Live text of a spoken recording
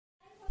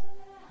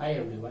Hi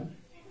everyone.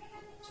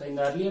 So in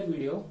the earlier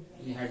video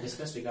we had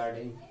discussed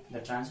regarding the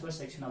transverse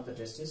section of the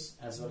testis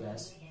as well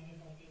as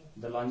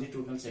the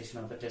longitudinal section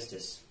of the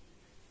testis.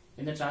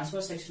 In the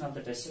transverse section of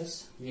the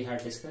testis we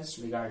had discussed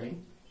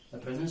regarding the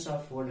presence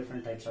of 4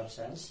 different types of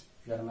cells: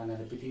 germinal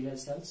epithelial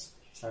cells,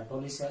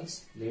 Sertoli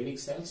cells, Leydig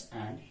cells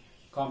and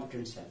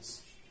competent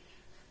cells.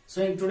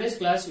 So in today's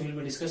class we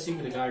will be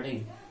discussing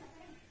regarding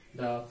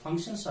the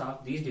functions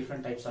of these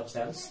different types of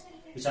cells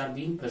which are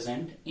being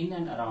present in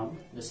and around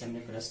the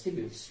seminiferous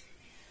tubules.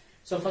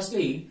 So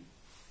firstly,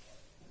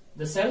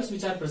 the cells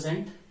which are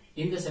present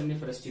in the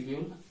seminiferous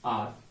tubule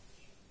are,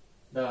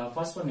 the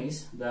first one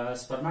is the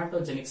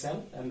spermatogenic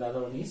cell and the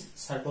other one is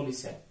Sertoli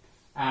cell.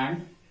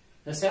 And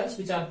the cells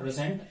which are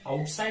present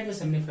outside the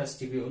seminiferous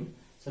tubule,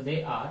 so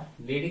they are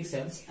Leydig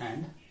cells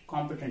and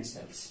competent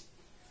cells.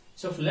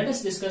 So let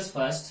us discuss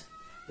first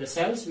the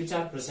cells which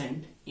are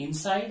present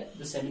inside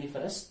the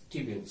seminiferous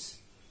tubules.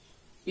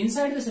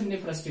 Inside the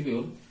seminiferous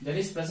tubule, there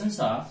is presence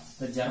of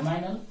the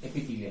germinal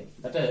epithelium.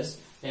 That is,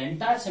 the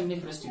entire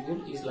seminiferous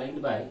tubule is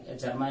lined by a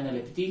germinal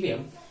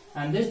epithelium,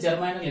 and this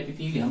germinal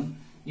epithelium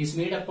is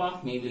made up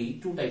of mainly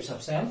 2 types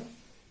of cell: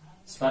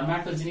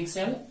 spermatogenic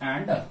cell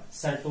and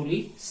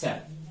Sertoli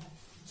cell.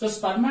 So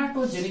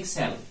spermatogenic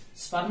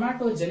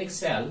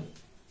cell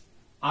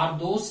are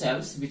those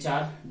cells which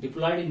are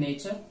diploid in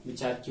nature,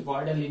 which are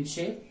cuboidal in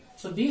shape.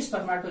 So these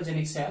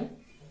spermatogenic cells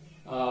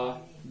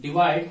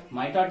divide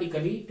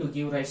mitotically to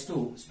give rise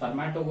to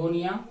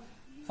spermatogonia.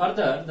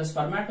 Further, the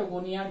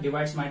spermatogonia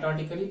divides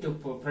mitotically to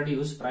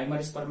produce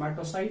primary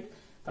spermatocyte.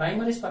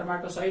 Primary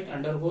spermatocyte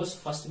undergoes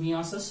first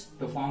meiosis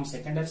to form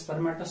secondary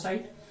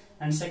spermatocyte,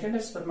 and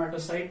secondary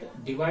spermatocyte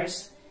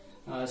divides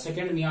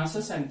second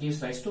meiosis and gives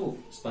rise to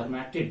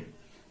spermatid.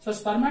 So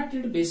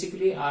spermatid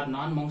basically are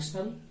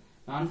non-functional,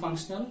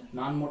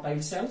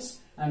 non-motile cells,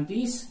 and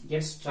these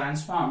gets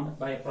transformed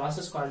by a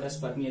process called as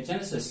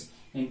spermiogenesis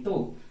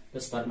into the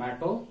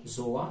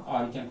spermatozoa,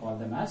 or you can call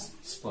them as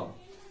sperm.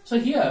 So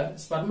here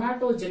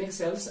spermatogenic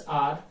cells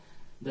are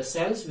the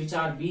cells which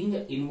are being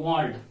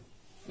involved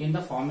in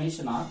the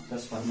formation of the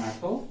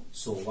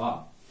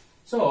spermatozoa.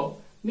 So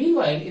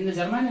meanwhile, in the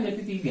germinal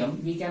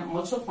epithelium we can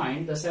also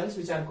find the cells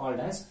which are called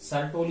as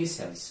Sertoli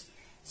cells.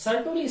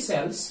 Sertoli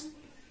cells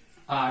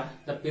are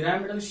the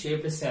pyramidal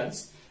shaped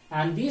cells,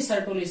 and these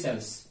Sertoli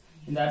cells,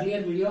 in the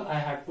earlier video I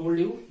had told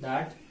you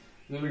that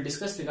we will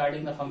discuss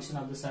regarding the function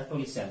of the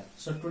Sertoli cell.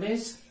 So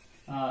today's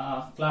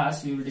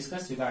class we will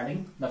discuss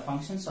regarding the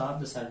functions of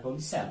the Sertoli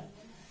cell.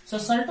 So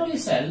Sertoli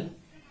cell,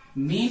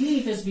 mainly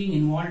it is being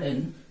involved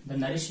in the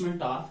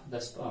nourishment of the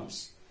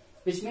sperms,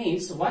 which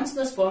means once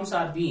the sperms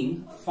are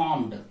being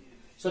formed,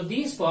 so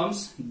these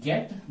sperms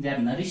get their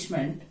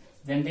nourishment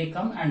when they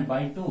come and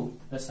bind to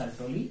the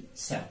Sertoli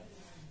cell.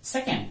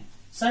 Second,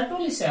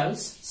 Sertoli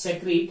cells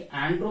secrete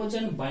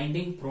androgen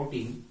binding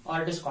protein,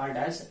 or it is called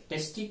as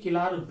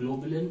testicular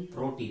globulin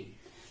protein.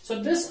 So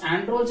this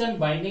androgen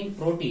binding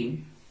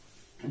protein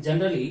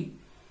generally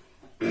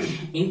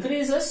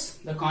increases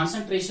the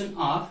concentration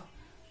of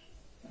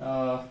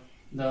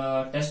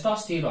the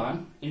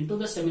testosterone into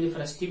the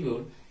seminiferous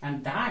tubule,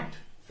 and that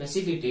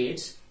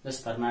facilitates the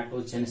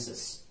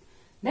spermatogenesis.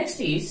 Next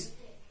is,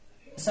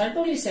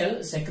 Sertoli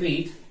cell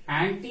secrete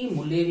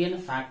anti-Mullerian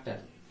factor.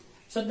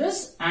 So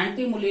this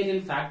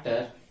anti-Mullerian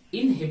factor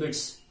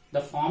inhibits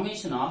the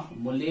formation of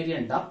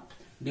Mullerian duct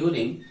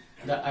during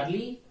the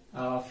early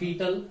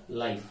fetal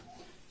life.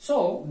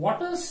 So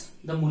what is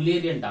the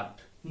Mullerian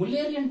duct?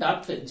 Mullerian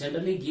duct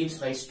generally gives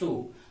rise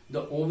to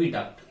the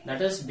oviduct, that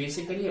is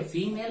basically a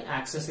female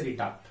accessory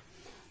duct.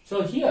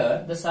 So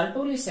here the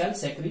Sertoli cell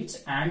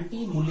secretes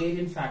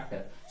anti-Mullerian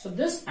factor. So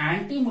this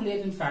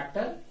anti-Mullerian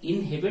factor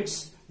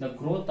inhibits the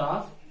growth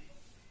of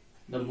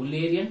the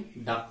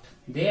Mullerian duct,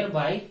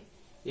 thereby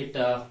it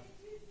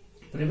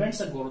prevents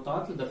the growth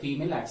of the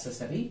female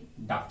accessory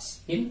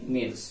ducts in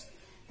males.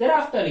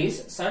 Thereafter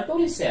is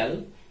Sertoli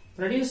cell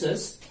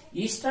produces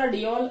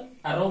estradiol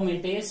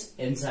aromatase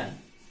enzyme.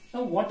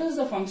 Now what is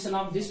the function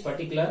of this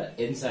particular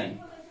enzyme?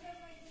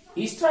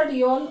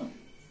 Estradiol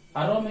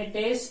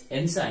aromatase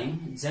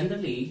enzyme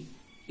generally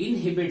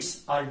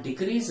inhibits or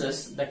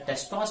decreases the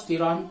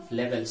testosterone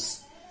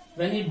levels.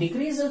 When it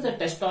decreases the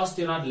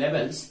testosterone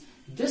levels,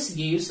 this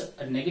gives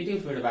a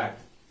negative feedback.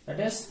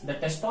 That is, the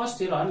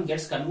testosterone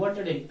gets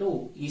converted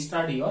into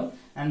estradiol,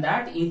 and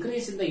that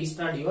increase in the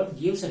estradiol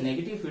gives a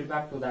negative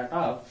feedback to that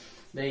of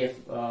the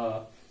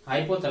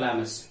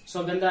hypothalamus.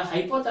 So when the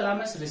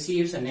hypothalamus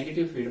receives a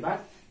negative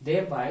feedback,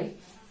 thereby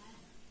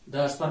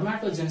the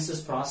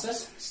spermatogenesis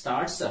process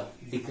starts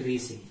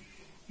decreasing.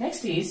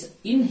 Next is,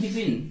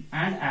 inhibin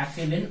and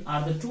activin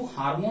are the 2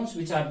 hormones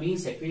which are being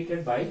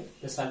secreted by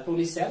the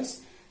Sertoli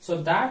cells,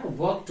 so that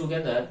work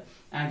together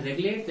and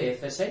regulate the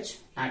FSH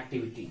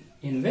activity,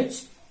 in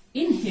which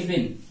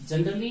inhibin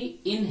generally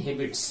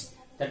inhibits,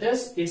 that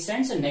is, it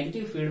sends a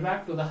negative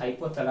feedback to the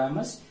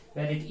hypothalamus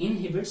where it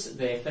inhibits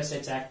the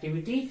FSH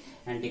activity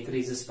and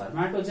decreases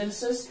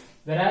spermatogenesis,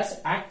 whereas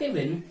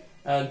activin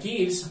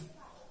gives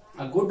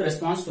a good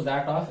response to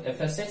that of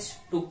FSH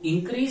to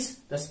increase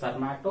the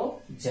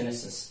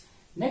spermatogenesis.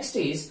 Next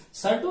is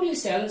Sertoli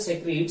cell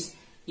secretes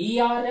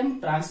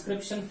ERM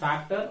transcription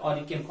factor, or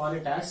you can call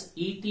it as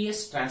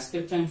ETS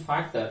transcription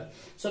factor.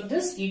 So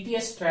this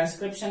ETS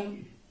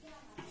transcription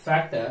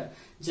factor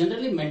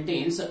generally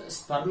maintains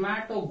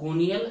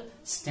spermatogonial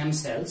stem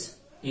cells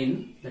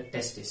in the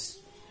testis.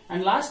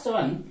 And last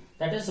one,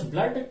 that is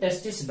blood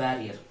testis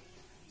barrier.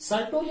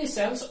 Sertoli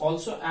cells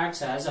also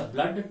acts as a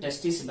blood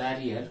testis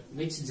barrier,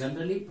 which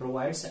generally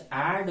provides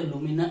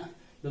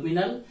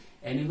luminal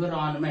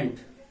environment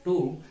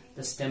to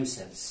the stem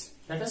cells.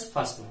 That is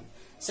first one.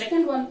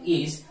 Second one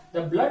is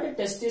the blood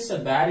testis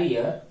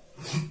barrier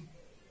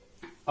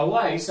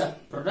avoids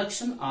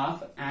production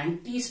of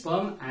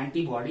anti-sperm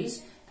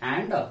antibodies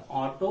and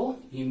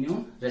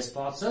autoimmune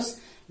responses,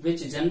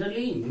 which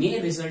generally may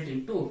result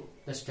into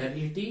the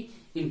sterility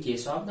in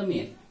case of the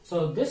male.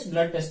 So this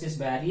blood testis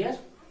barrier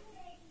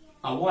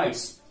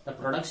avoids the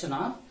production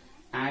of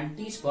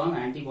anti-sperm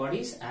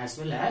antibodies as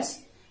well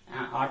as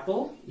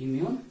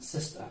autoimmune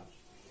system.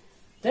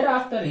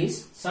 Thereafter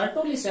is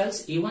Sertoli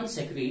cells even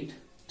secrete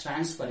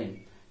transferrin.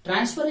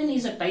 Transferrin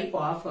is a type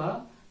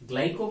of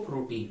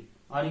glycoprotein,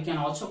 or you can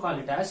also call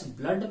it as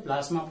blood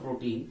plasma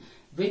protein,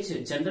 which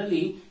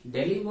generally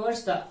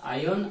delivers the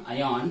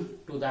ion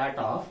to that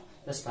of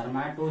the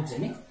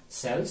spermatogenic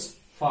cells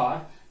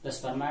for the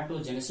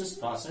spermatogenesis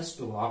process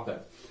to occur.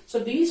 So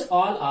these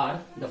all are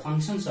the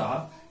functions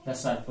of the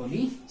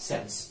Sertoli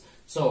cells.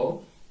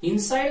 So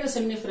inside the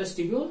seminiferous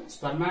tubule,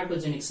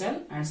 spermatogenic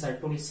cell and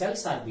Sertoli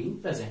cells are being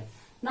present.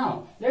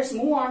 Now let's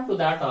move on to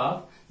that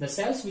of the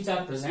cells which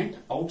are present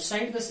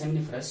outside the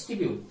seminiferous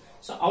tubule.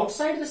 So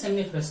outside the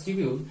seminiferous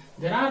tubule,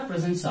 there are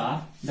presence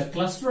of the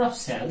cluster of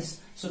cells.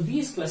 So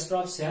these cluster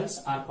of cells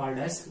are called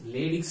as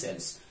Leydig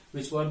cells,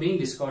 which were being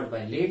discovered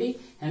by Leydig.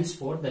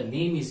 Henceforth, the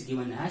name is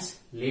given as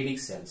Leydig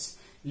cells.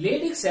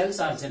 Leydig cells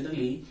are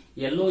generally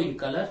yellow in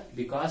color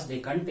because they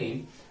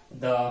contain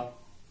the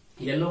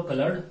yellow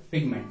colored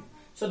pigment.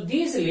 So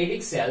these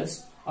Leydig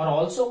cells are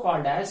also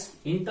called as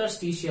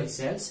interstitial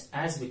cells,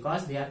 as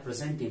because they are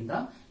present in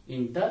the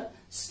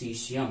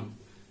interstitium.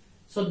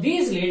 So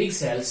these Leydig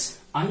cells,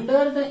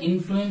 under the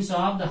influence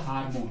of the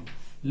hormone,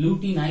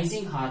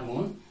 luteinizing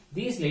hormone,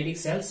 these Leydig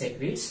cells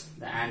secretes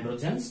the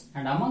androgens,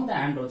 and among the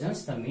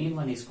androgens, the main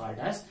one is called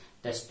as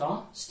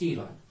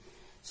testosterone.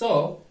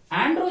 So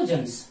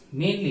androgens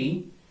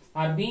mainly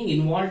are being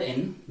involved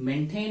in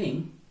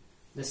maintaining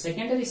the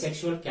secondary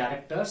sexual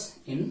characters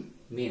in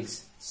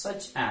males,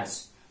 such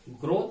as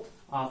growth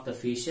of the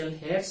facial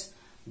hairs,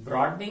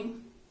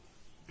 broadening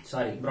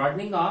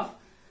of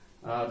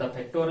the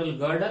pectoral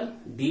girdle,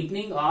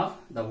 deepening of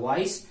the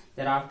voice.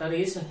 Thereafter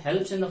is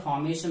helps in the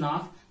formation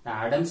of the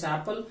Adam's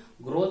apple,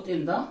 growth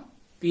in the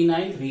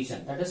penile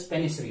region, that is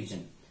penis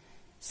region.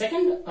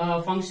 Second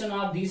function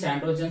of these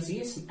androgens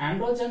is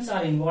androgens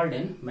are involved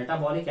in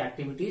metabolic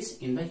activities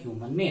in the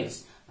human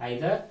males.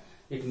 Either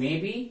it may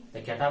be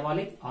the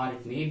catabolic or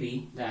it may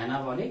be the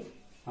anabolic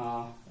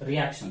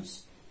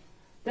reactions.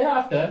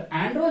 Thereafter,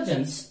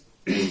 androgens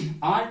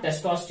or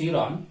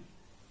testosterone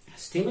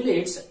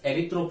stimulates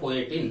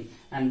erythropoietin,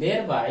 and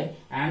thereby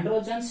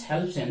androgens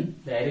helps in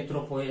the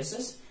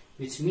erythropoiesis,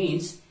 which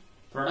means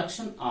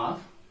production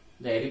of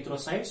the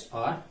erythrocytes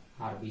or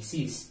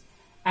RBCs.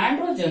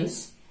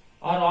 Androgens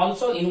are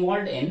also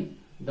involved in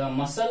the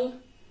muscle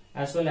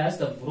as well as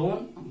the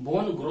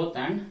bone growth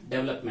and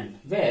development,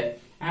 where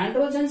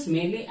androgens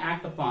mainly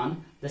act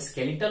upon the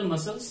skeletal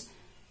muscles,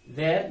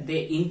 where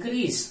they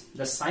increase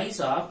the size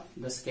of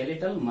the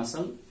skeletal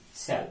muscle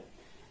cell.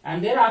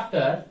 And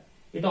thereafter,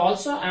 it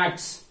also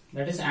acts,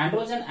 that is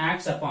androgen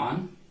acts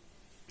upon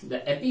the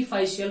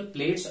epiphyseal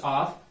plates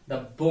of the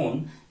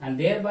bone and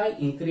thereby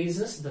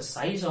increases the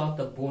size of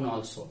the bone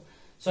also.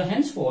 So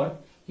henceforth,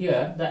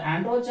 here the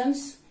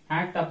androgens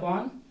act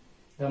upon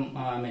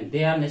the,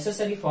 they are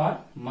necessary for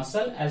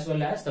muscle as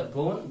well as the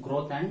bone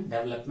growth and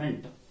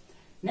development.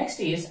 Next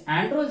is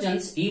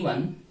androgens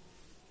even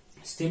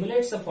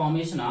stimulates the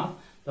formation of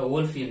the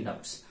Wolffian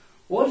ducts.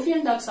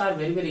 Wolffian ducts are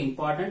very, very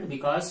important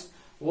because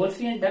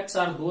Wolffian ducts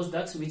are those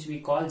ducts which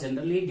we call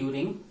generally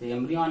during the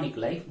embryonic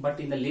life, but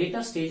in the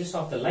later stages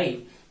of the life,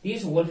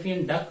 these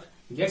Wolffian duct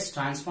gets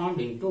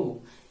transformed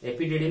into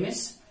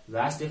epididymis,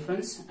 vas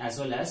deferens as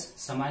well as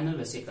seminal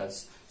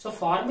vesicles. So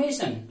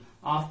formation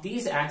of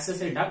these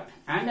accessory duct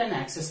and an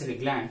accessory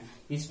gland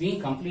is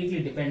being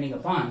completely depending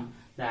upon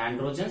the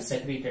androgens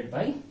secreted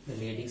by the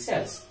Leydig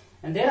cells.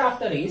 And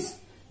thereafter is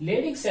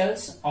Leydig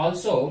cells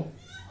also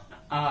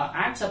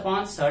acts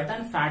upon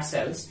certain fat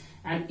cells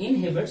and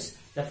inhibits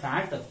the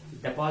fat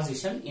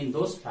deposition in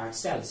those fat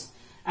cells.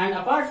 And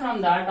apart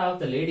from that of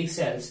the Leydig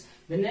cells,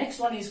 the next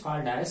one is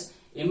called as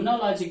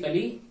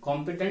immunologically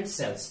competent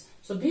cells.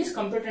 So these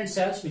competent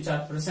cells which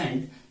are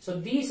present, so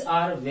these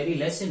are very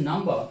less in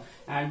number,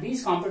 and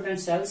these competent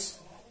cells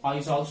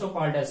is also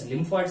called as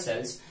lymphoid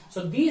cells.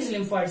 So these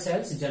lymphoid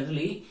cells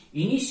generally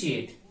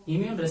initiate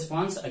immune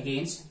response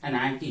against an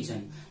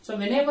antigen. So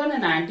whenever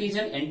an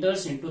antigen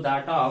enters into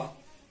that of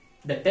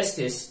the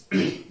testis,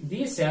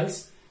 these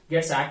cells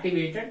gets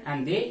activated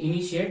and they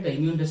initiate the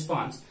immune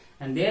response,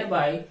 and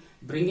thereby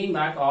bringing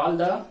back all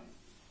the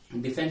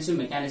defensive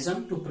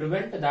mechanism to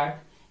prevent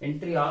that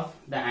entry of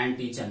the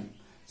antigen.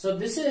 So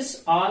this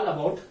is all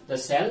about the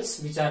cells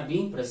which are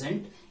being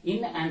present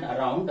in and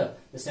around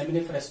the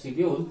seminiferous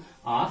tubule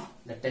of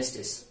the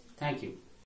testis. Thank you.